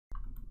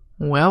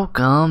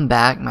Welcome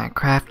back, my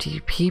crafty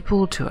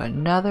people, to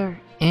another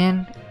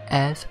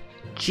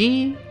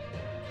NSG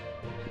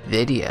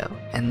video.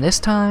 And this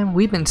time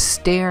we've been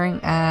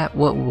staring at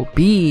what will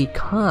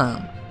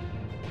become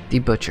the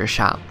butcher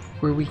shop,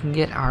 where we can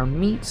get our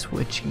meats,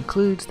 which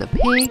includes the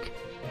pig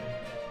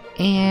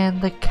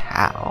and the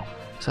cow.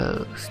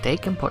 So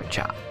steak and pork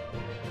chop.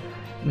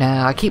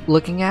 Now I keep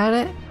looking at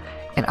it,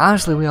 and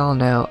honestly we all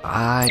know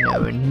I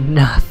know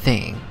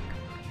nothing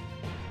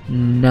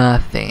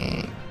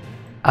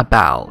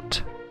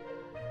about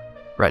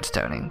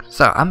redstoning.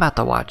 So I'm about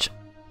to watch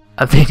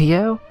a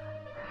video,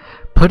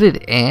 put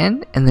it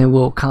in, and then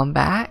we'll come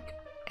back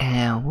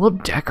and we'll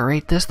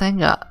decorate this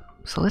thing up.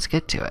 So let's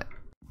get to it.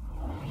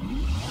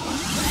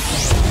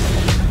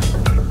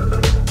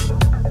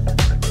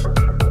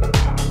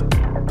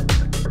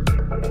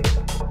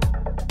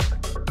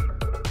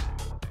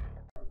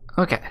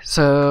 Okay,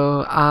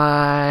 so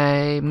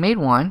I made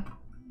one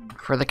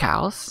for the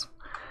cows.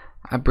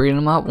 I breed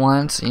them up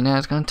once. You know,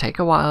 it's going to take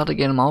a while to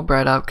get them all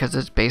bred up because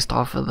it's based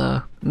off of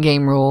the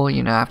game rule.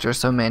 You know, after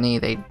so many,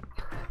 the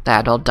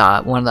adult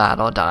die, one of the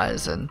adult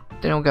dies, and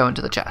they don't go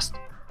into the chest,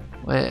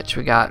 which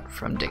we got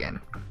from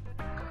digging.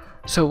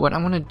 So what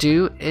I'm going to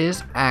do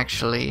is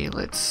actually,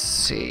 let's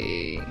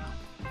see.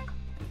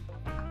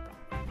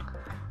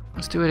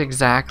 Let's do it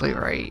exactly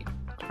right.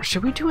 Or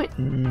should we do it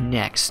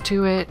next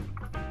to it?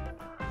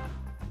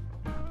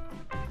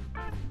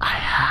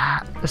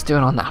 Let's do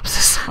it on the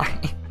opposite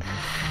side.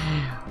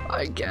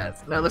 I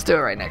guess. No, let's do it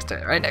right next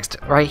to it.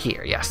 Right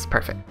here. Yes,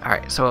 perfect.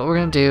 Alright, so what we're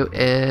going to do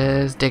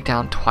is dig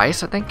down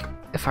twice, I think,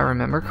 if I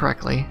remember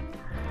correctly.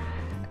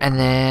 And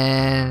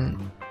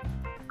then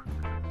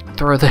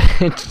throw the...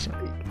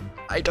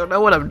 I don't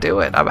know what I'm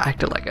doing. I'm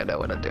acting like I know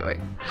what I'm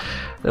doing.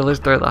 Then let's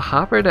throw the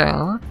hopper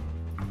down.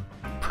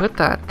 Put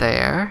that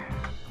there.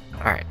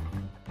 Alright.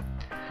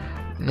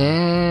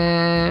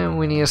 Then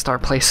we need to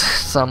start placing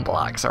some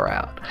blocks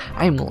around.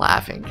 I'm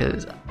laughing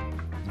because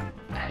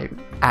I'm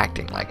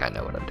acting like I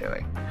know what I'm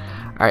doing.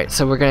 Alright,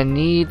 so we're going to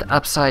need the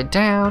upside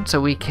down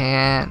so we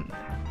can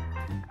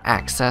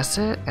access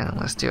it. And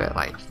let's do it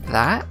like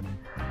that.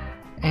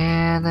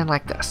 And then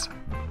like this.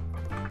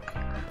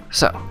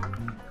 So,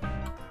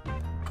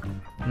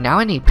 now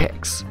I need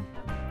pigs.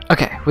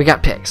 Okay, we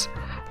got pigs.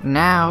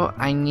 Now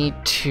I need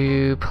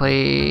to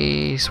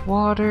place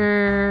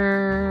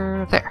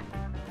water there.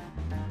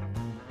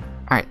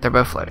 Alright, they're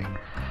both floating.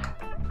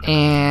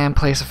 And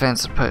place a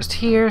fence post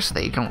here so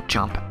that you don't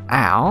jump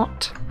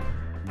out.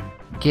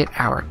 Get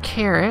our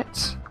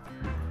carrots.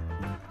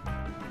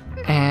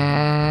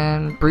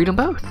 And breed them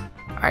both.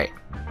 Alright.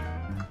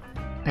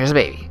 There's a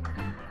baby.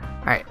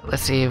 Alright,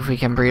 let's see if we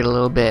can breed a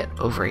little bit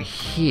over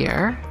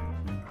here.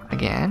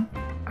 Again.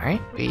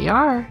 Alright, we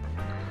are.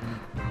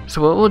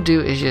 So what we'll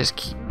do is just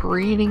keep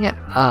breeding it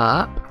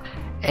up.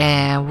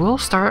 And we'll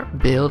start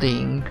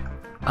building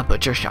a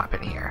butcher shop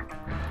in here.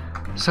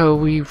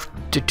 So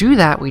to do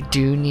that, we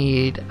do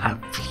need a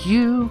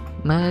few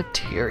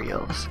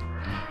materials.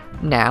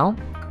 Now,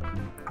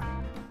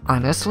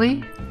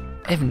 honestly,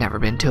 I've never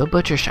been to a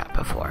butcher shop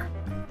before.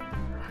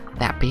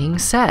 That being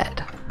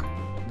said,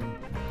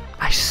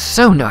 I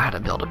so know how to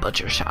build a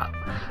butcher shop.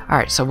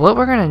 Alright, so what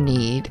we're gonna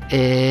need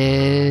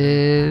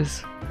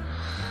is...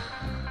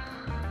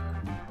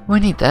 we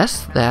need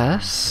this,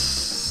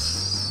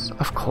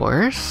 of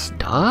course,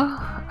 duh.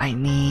 I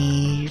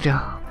need...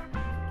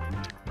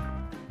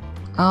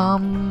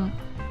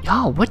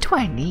 what do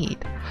I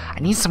need? I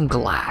need some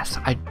glass.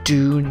 I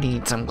do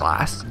need some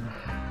glass,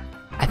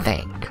 I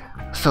think.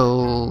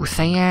 So,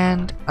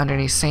 sand,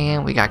 underneath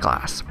sand, we got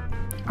glass.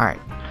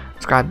 Alright,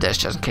 let's grab this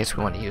just in case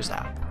we want to use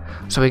that.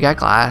 So we got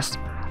glass.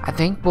 I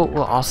think what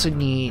we'll also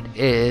need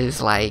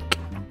is like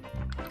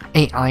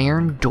an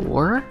iron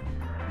door,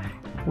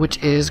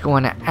 which is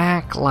going to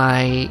act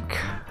like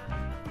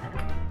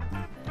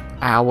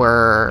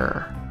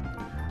our...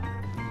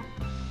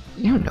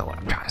 you know what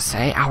I'm trying to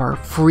say, our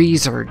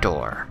freezer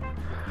door.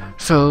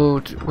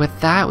 So with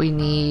that we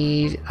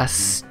need a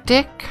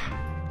stick,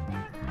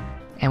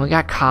 and we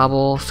got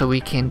cobble, so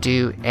we can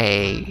do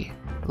a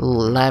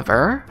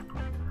lever,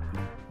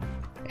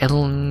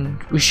 and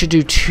we should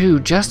do two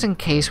just in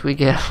case we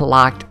get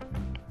locked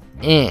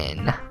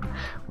in.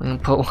 We can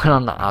put one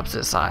on the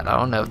opposite side. I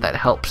don't know if that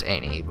helps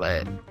any,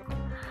 but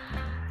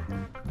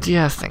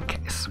just in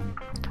case.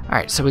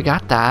 Alright, so we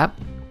got that.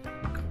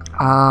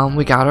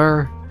 We got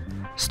our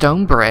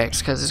stone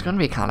bricks, because it's going to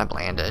be kind of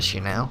blandish, you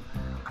know.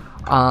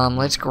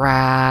 Let's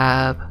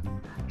grab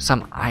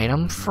some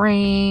item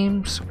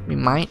frames. We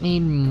might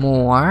need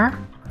more.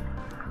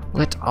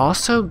 Let's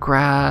also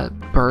grab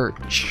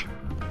birch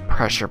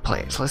pressure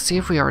plates. Let's see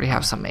if we already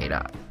have some made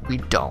up. We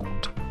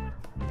don't.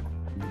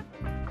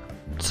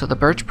 So the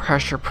birch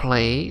pressure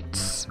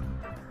plates.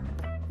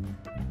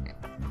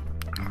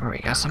 We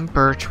got some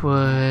birch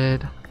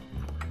wood.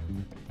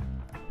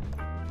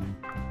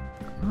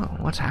 Oh,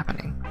 what's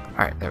happening?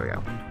 Alright, there we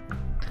go.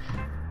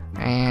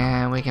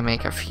 And we can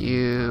make a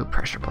few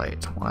pressure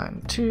plates.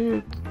 1,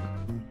 2.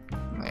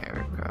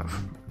 There we go.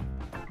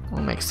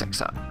 We'll make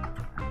 6 up.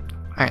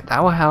 Alright,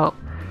 that will help.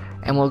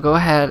 And we'll go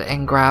ahead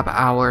and grab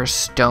our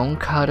stone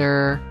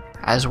cutter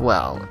as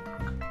well.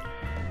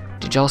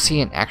 Did y'all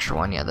see an extra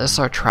one? Yeah, this is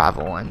our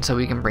travel one, so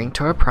we can bring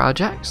to our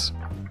projects.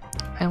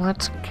 And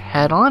let's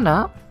head on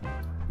up.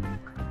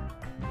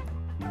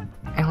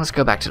 And let's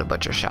go back to the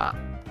butcher shop.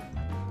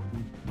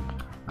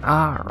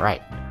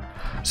 Alright.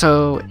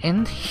 So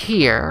in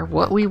here,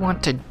 what we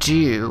want to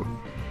do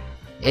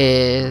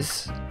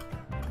is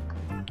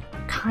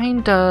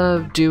kind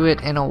of do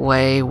it in a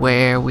way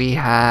where we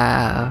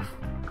have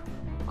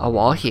a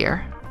wall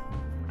here,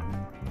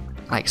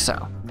 like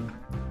so.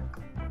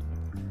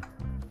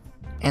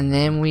 And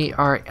then we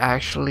are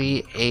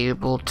actually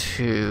able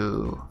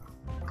to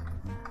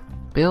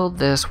build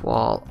this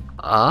wall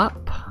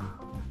up.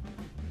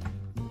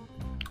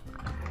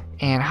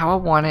 And how I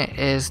want it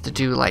is to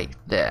do like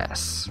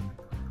this.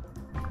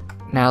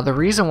 Now the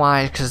reason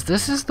why is because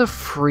this is the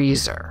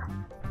freezer.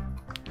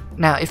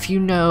 Now if you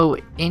know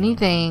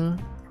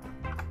anything,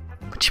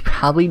 which you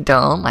probably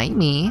don't like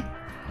me,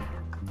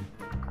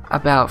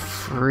 about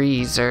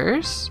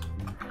freezers.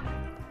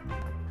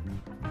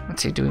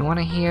 Let's see, do we want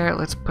to hear?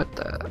 Let's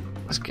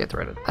get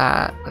rid of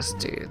that.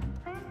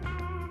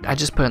 I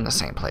just put it in the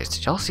same place.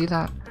 Did y'all see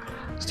that?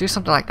 Let's do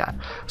something like that.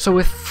 So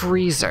with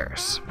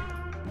freezers,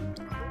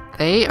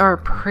 they are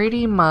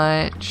pretty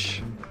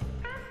much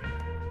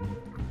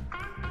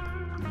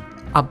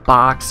a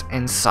box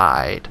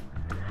inside,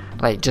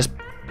 like just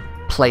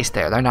placed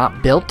there. They're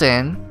not built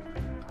in,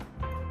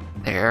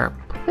 they're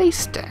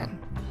placed in.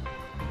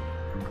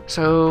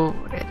 So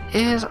it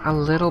is a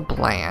little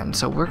bland,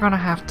 so we're gonna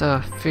have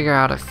to figure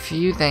out a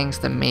few things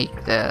to make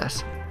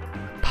this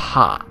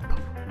pop.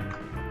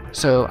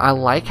 So I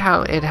like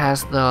how it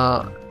has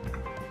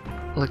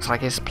looks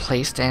like it's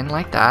placed in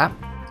like that,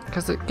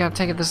 because it gotta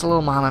take it this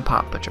little mom and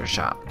pop butcher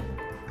shop.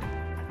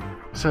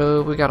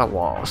 So we got a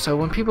wall. So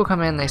when people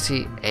come in, they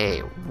see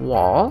a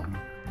wall.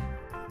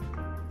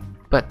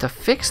 But to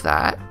fix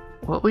that,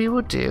 what we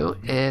will do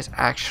is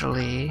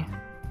actually,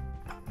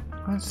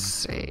 let's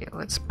see,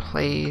 let's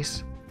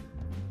place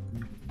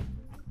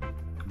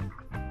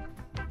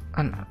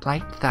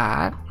like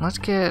that. Let's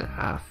get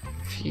a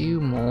few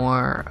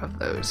more of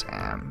those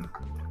in.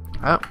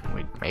 Oh,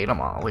 we made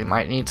them all. We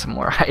might need some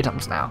more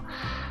items now.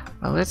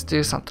 But let's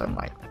do something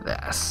like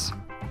this.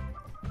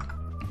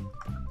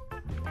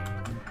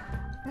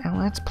 And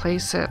let's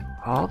place it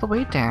all the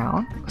way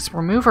down. Let's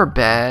remove our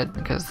bed,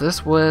 because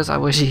I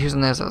was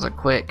using this as a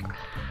quick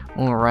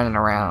when we're running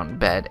around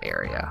bed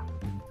area.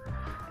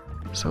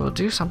 So we'll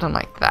do something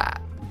like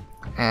that.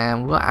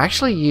 And we'll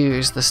actually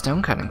use the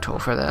stone cutting tool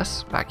for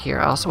this back here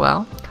as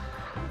well.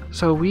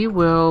 So we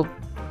will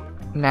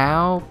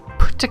now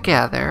put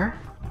together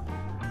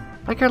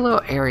like our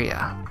little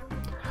area.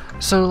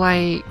 So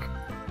like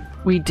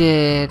we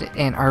did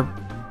in our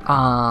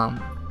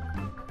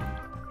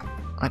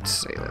let's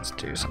see, let's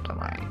do something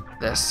like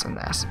this and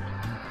this.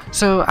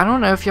 So I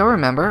don't know if y'all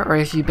remember, or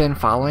if you've been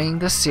following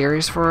this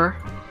series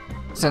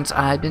since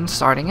I've been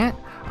starting it.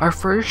 Our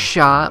first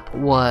shop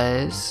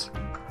was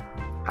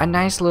a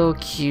nice little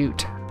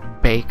cute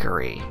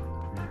bakery.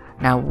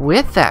 Now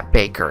with that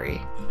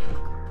bakery,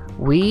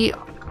 we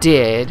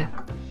did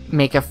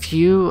make a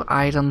few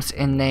items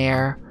in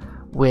there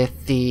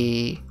with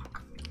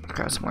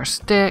got some more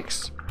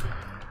sticks.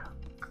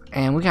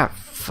 And we got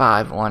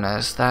 5 on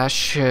us. That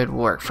should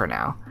work for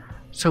now.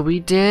 So we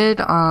did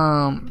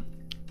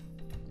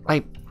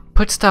like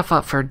put stuff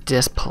up for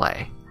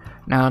display.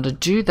 Now to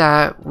do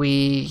that, we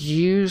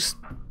used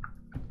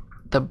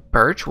the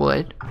birch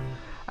wood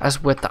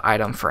as with the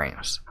item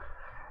frames.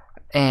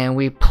 And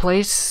we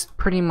placed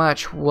pretty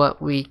much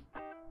what we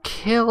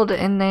killed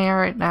in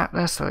there. Not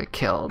necessarily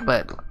killed,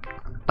 but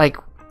like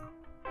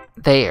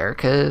there,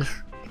 because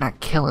not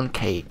killing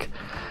cake.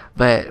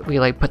 But we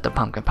like put the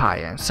pumpkin pie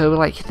in. So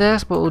like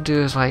this, what we'll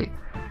do is like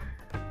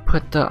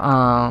put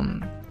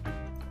the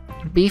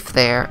beef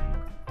there,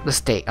 the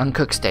steak,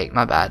 uncooked steak,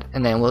 my bad,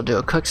 and then we'll do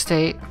a cooked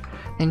steak.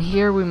 And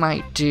here we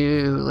might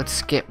do, let's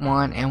skip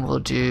one, and we'll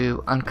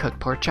do uncooked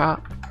pork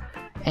chop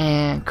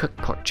and cooked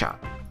pork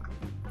chop.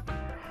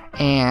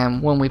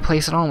 And when we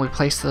place it on, we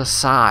place to the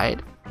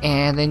side,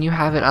 and then you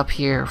have it up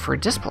here for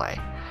display.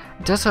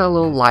 It does have a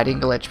little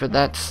lighting glitch, but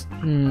that's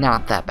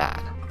not that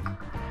bad.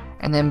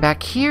 And then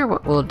back here,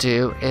 what we'll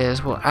do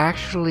is we'll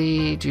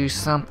actually do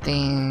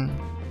something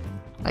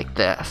like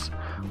this.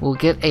 We'll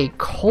get a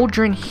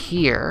cauldron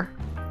here.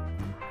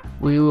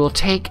 We will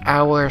take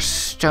our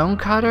stone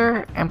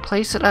cutter and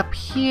place it up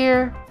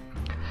here.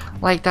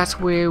 Like that's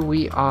where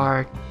we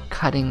are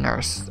cutting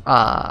our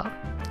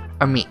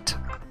meat.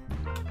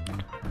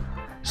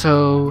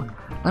 So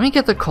let me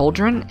get the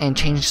cauldron and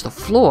change the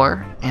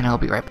floor, and I'll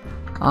be right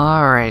back.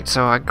 Alright,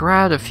 so I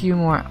grabbed a few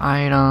more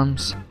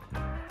items.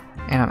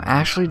 And I'm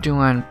actually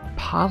doing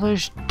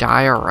polished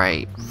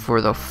diorite for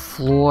the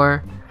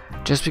floor,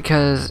 just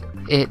because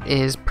it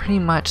is pretty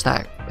much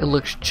that it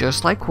looks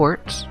just like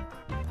quartz,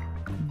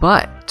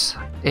 but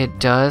it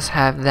does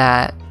have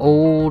that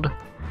old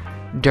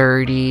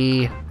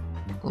dirty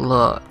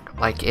look.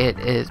 Like it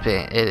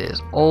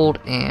is old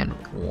and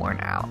worn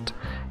out.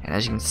 And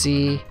as you can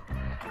see,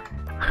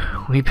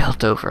 We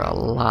built over a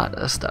lot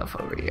of stuff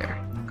over here.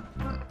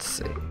 Let's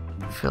see.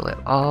 Fill it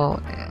all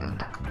in.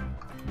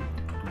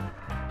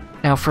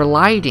 Now for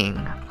lighting,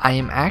 I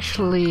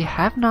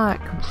have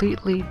not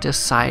completely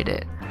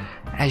decided.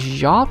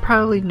 As y'all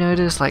probably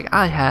noticed, like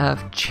I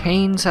have,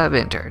 chains have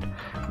entered.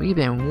 We've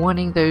been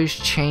wanting those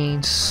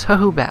chains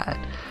so bad,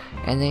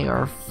 and they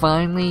are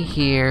finally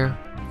here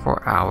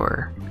for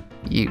our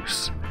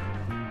use.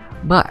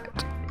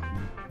 But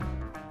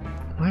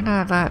we're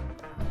not that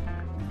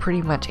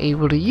pretty much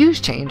able to use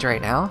chains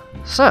right now.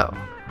 So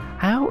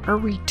how are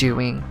we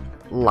doing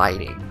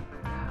lighting?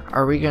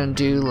 Are we gonna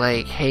do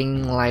like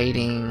hanging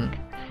lighting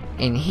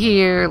in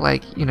here,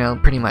 like, you know,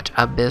 pretty much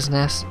a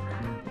business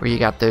where you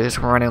got those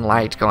running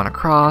lights going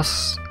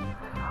across?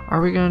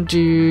 Are we gonna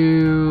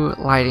do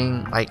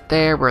lighting like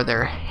there where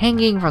they're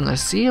hanging from the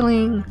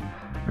ceiling?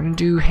 We're gonna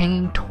do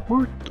hanging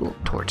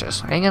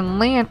torches, hanging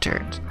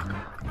lanterns.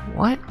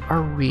 What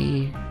are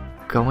we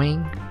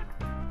going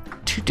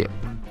to do?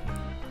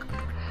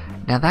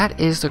 Now that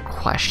is the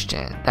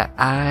question that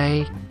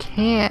I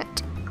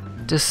can't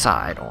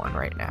decide on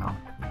right now.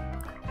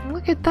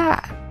 Look at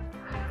that.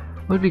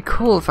 It would be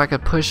cool if I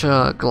could push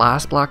a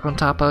glass block on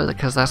top of it,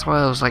 because that's why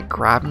I was like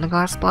grabbing the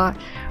glass block.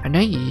 I know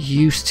you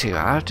used to,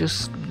 I'm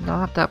just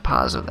not that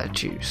positive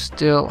that you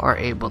still are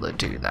able to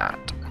do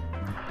that.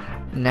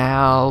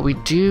 Now we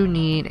do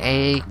need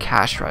a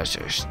cash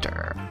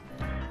register.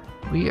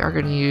 We are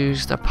going to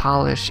use the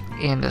polish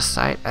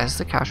andesite as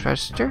the cash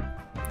register.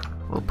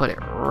 We'll put it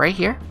right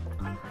here.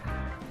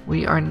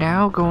 We are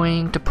now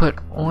going to put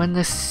on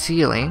the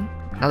ceiling,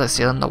 not the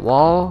ceiling, the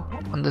wall,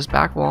 on this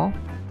back wall.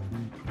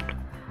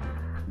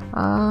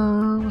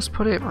 Let's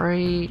put it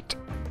right.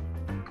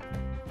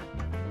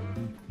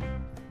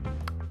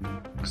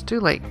 Let's do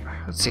like,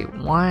 let's see,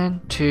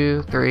 1,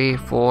 2, 3,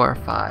 4,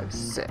 5,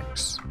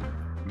 6.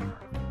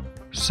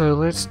 So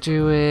let's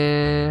do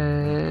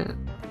it.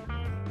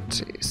 Let's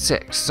see,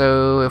 6.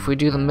 So if we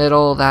do the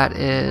middle, that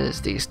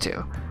is these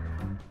two.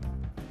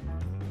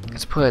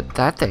 Let's put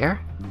that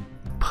there.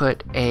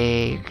 Put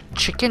a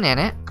chicken in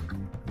it.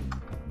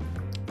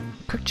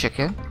 Cooked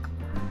chicken.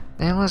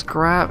 Then let's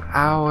grab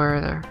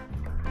our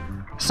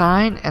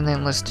sign, and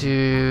then let's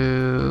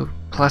do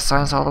plus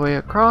signs all the way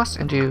across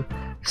and do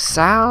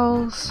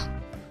Sal's.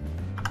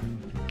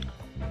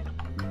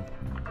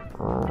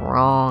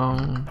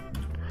 Wrong.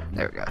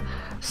 There we go.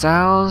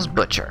 Sal's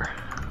Butcher.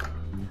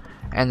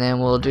 And then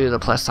we'll do the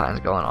plus signs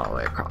going all the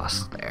way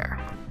across there.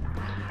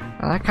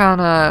 Now that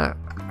kinda,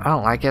 I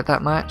don't like it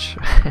that much.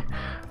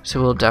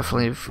 So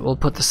we'll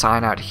put the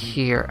sign out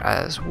here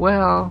as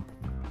well.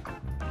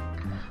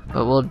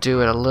 But we'll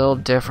do it a little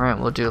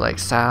different. We'll do like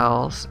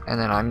Sal's, and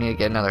then I need to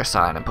get another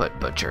sign and put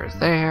Butcher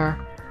there.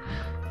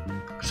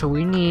 So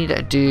we need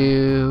to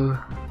do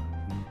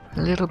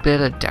a little bit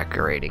of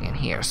decorating in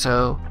here.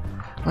 So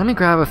let me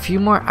grab a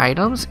few more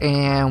items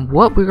and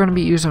what we're going to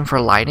be using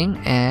for lighting,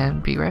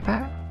 and be right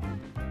back.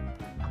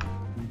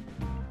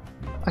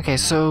 Okay,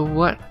 so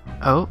what?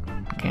 Oh,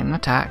 getting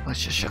attacked.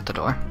 Let's just shut the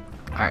door.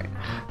 Alright,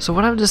 so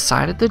what I've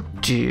decided to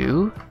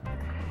do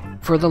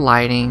for the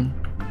lighting,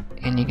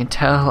 and you can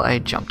tell I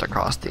jumped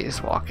across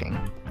these walking.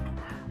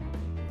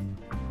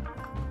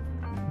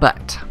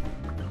 But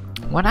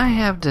what I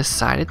have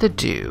decided to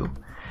do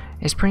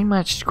is pretty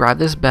much grab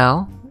this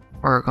bell.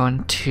 We're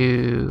going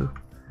to,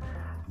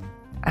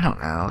 I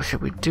don't know,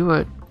 should we do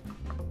a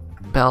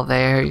bell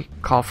there,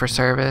 call for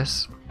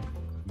service?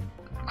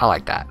 I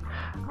like that.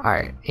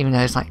 Alright, even though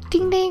it's like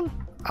ding ding,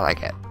 I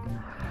like it.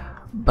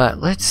 But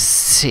let's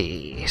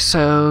see,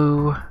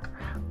 so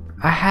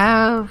I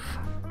have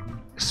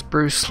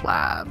spruce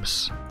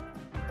slabs.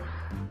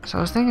 So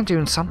I was thinking of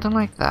doing something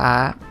like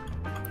that,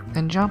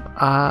 then jump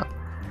up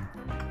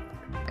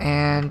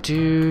and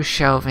do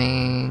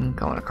shelving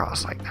going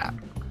across like that.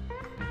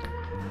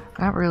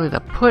 Not really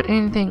to put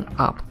anything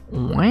up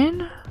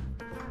on,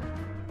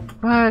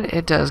 but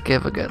it does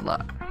give a good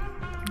look.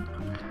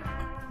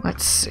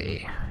 Let's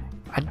see.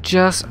 I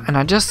just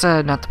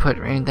said not to put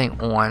anything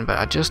on, but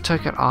I just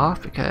took it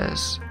off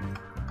because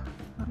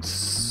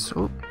let's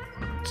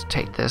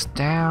take this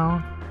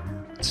down.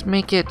 Let's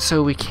make it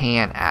so we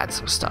can add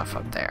some stuff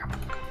up there.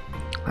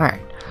 Alright,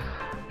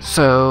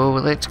 so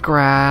let's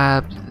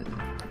grab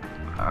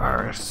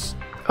our,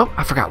 oh,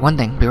 I forgot one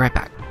thing, be right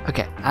back.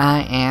 Okay,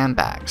 I am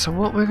back. So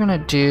what we're gonna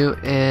do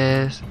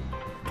is,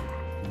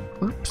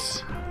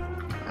 oops,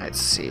 let's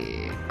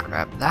see,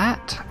 grab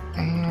that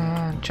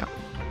and jump.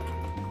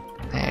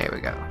 There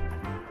we go.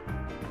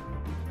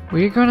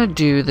 We're gonna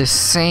do the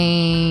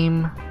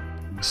same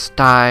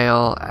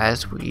style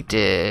as we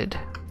did.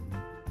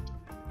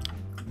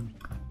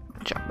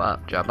 Jump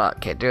up,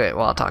 can't do it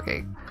while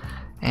talking.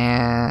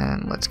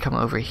 And let's come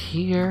over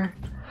here.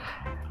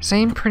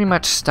 Same pretty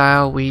much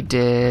style we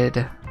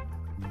did.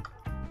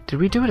 Did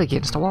we do it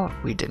against a wall?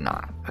 We did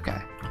not, okay.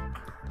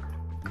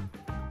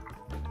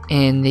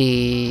 In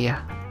the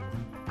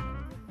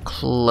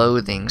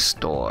clothing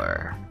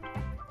store.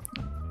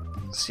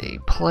 Let's see,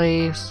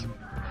 place,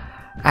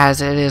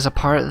 as it is a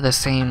part of the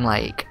same,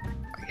 like,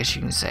 I guess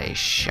you can say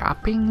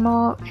shopping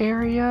mall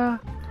area.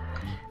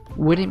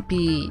 wouldn't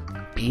be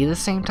the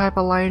same type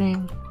of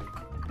lighting.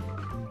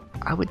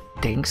 I would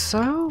think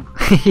so.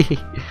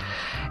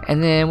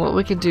 And then what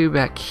we can do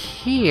back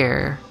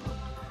here,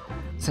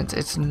 since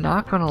it's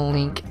not going to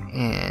link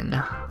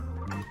in,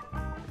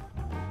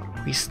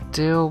 we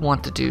still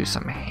want to do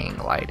some hang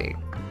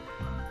lighting.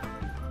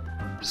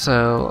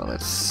 So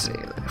let's see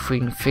if we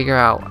can figure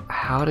out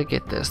how to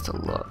get this to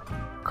look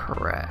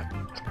correct.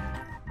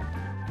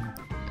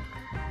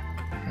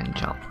 And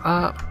jump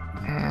up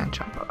and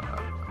jump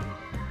up.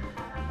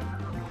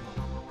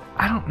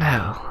 I don't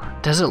know.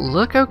 Does it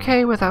look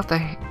okay without the...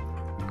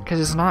 because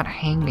it's not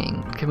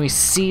hanging. Can we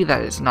see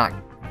that it's not...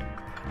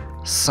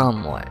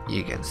 somewhat,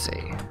 you can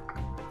see.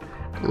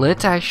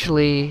 Let's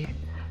actually...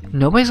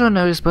 nobody's gonna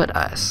notice but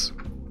us.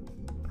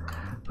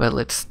 But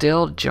let's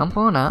still jump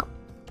on up.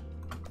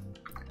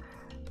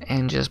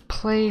 And just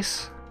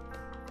place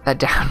that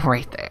down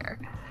right there.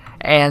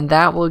 And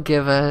that will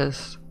give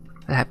us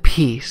that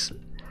piece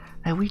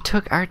that we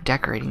took our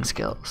decorating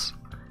skills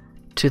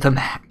to the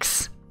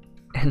max.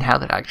 And now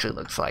that actually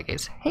looks like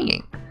it's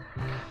hanging.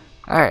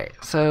 Alright,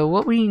 so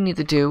what we need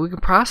to do, we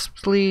could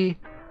possibly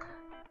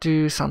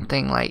do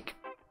something like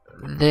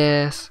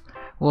this.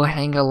 We'll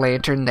hang a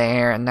lantern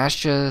there, and that's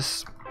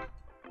just,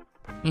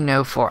 you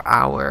know, for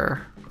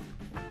our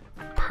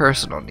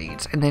personal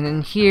needs. And then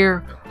in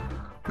here,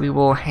 we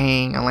will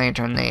hang a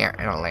lantern there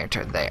and a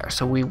lantern there.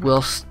 So we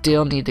will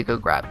still need to go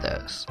grab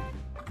those.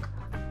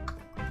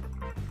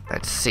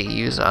 Let's see,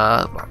 use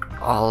up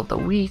all of the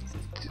wheat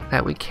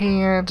that we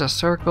can to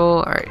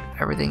circle. Alright,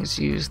 everything's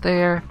used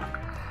there.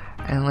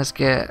 And let's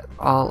get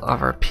all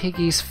of our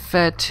piggies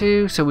fed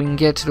too, so we can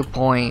get to the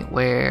point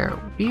where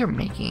we are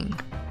making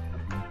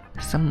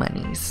some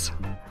monies.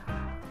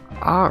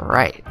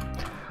 Alright,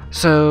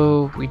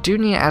 so we do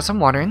need to add some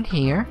water in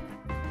here.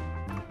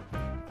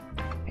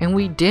 And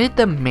we did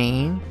the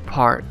main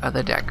part of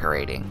the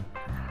decorating.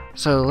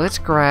 So let's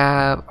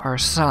grab our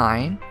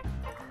sign,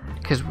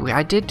 because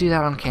I did do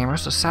that on camera.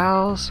 So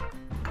Sal's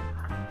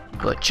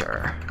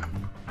Butcher.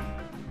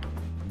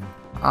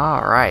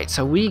 Alright,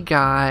 so we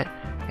got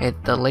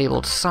it, the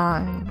labeled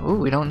sign. Ooh,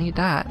 we don't need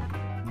that.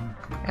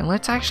 And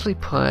let's actually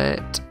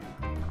put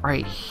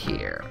right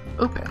here,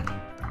 open.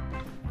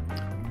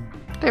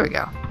 There we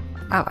go.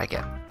 I like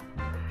it.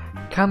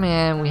 Come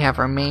in, we have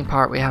our main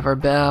part, we have our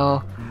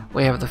bell,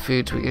 we have the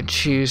foods we can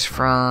choose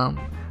from,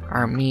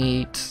 our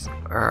meats,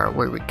 or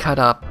where we cut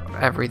up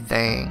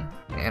everything,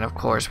 and of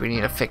course we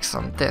need to fix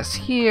some of this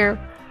here,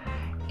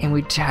 and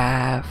we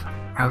have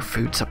our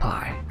food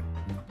supply.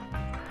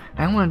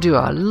 I'm going to do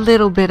a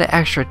little bit of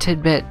extra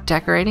tidbit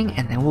decorating,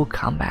 and then we'll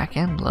come back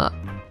and look.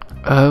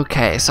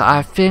 Okay, so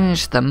I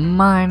finished the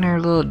minor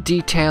little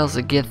details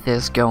to get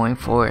this going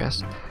for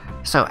us.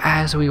 So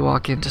as we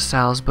walk into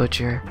Sal's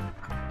Butcher,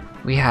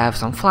 we have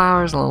some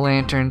flowers, the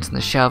lanterns, and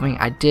the shelving.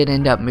 I did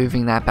end up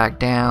moving that back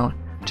down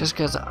just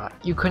because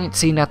you couldn't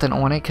see nothing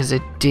on it, because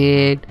it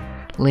did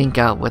link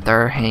up with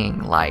our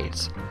hanging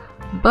lights.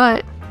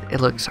 But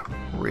it looks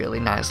really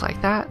nice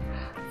like that.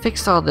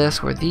 Fixed all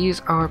this where these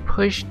are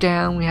pushed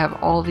down. We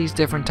have all these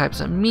different types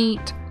of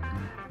meat.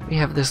 We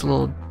have this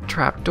little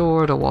trap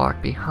door to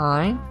walk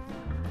behind.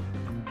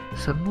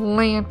 Some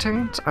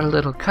lanterns, our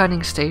little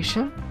cutting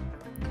station.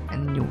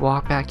 And then you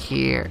walk back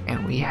here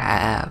and we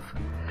have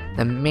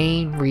the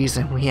main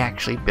reason we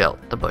actually built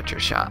the butcher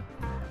shop.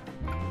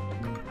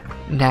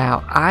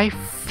 Now I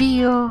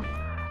feel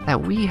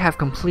that we have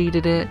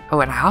completed it.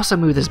 Oh, and I also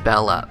moved this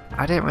bell up.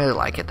 I didn't really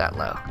like it that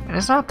low, and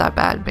it's not that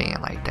bad being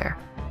like there.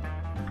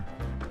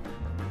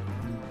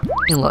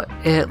 And look,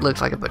 it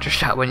looks like a butcher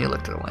shop when you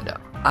look through the window.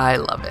 I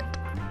love it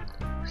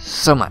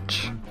so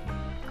much.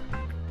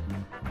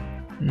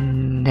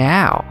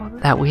 Now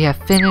that we have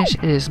finished,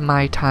 it is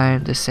my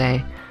time to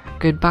say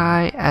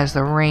goodbye as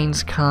the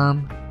rains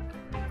come.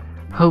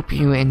 Hope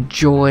you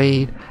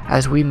enjoyed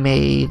as we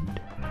made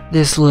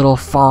this little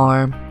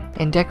farm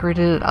and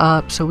decorated it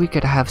up so we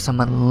could have some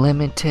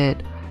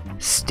unlimited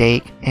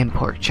steak and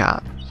pork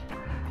chops.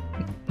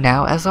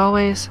 Now, as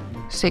always,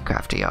 stay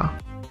crafty, y'all.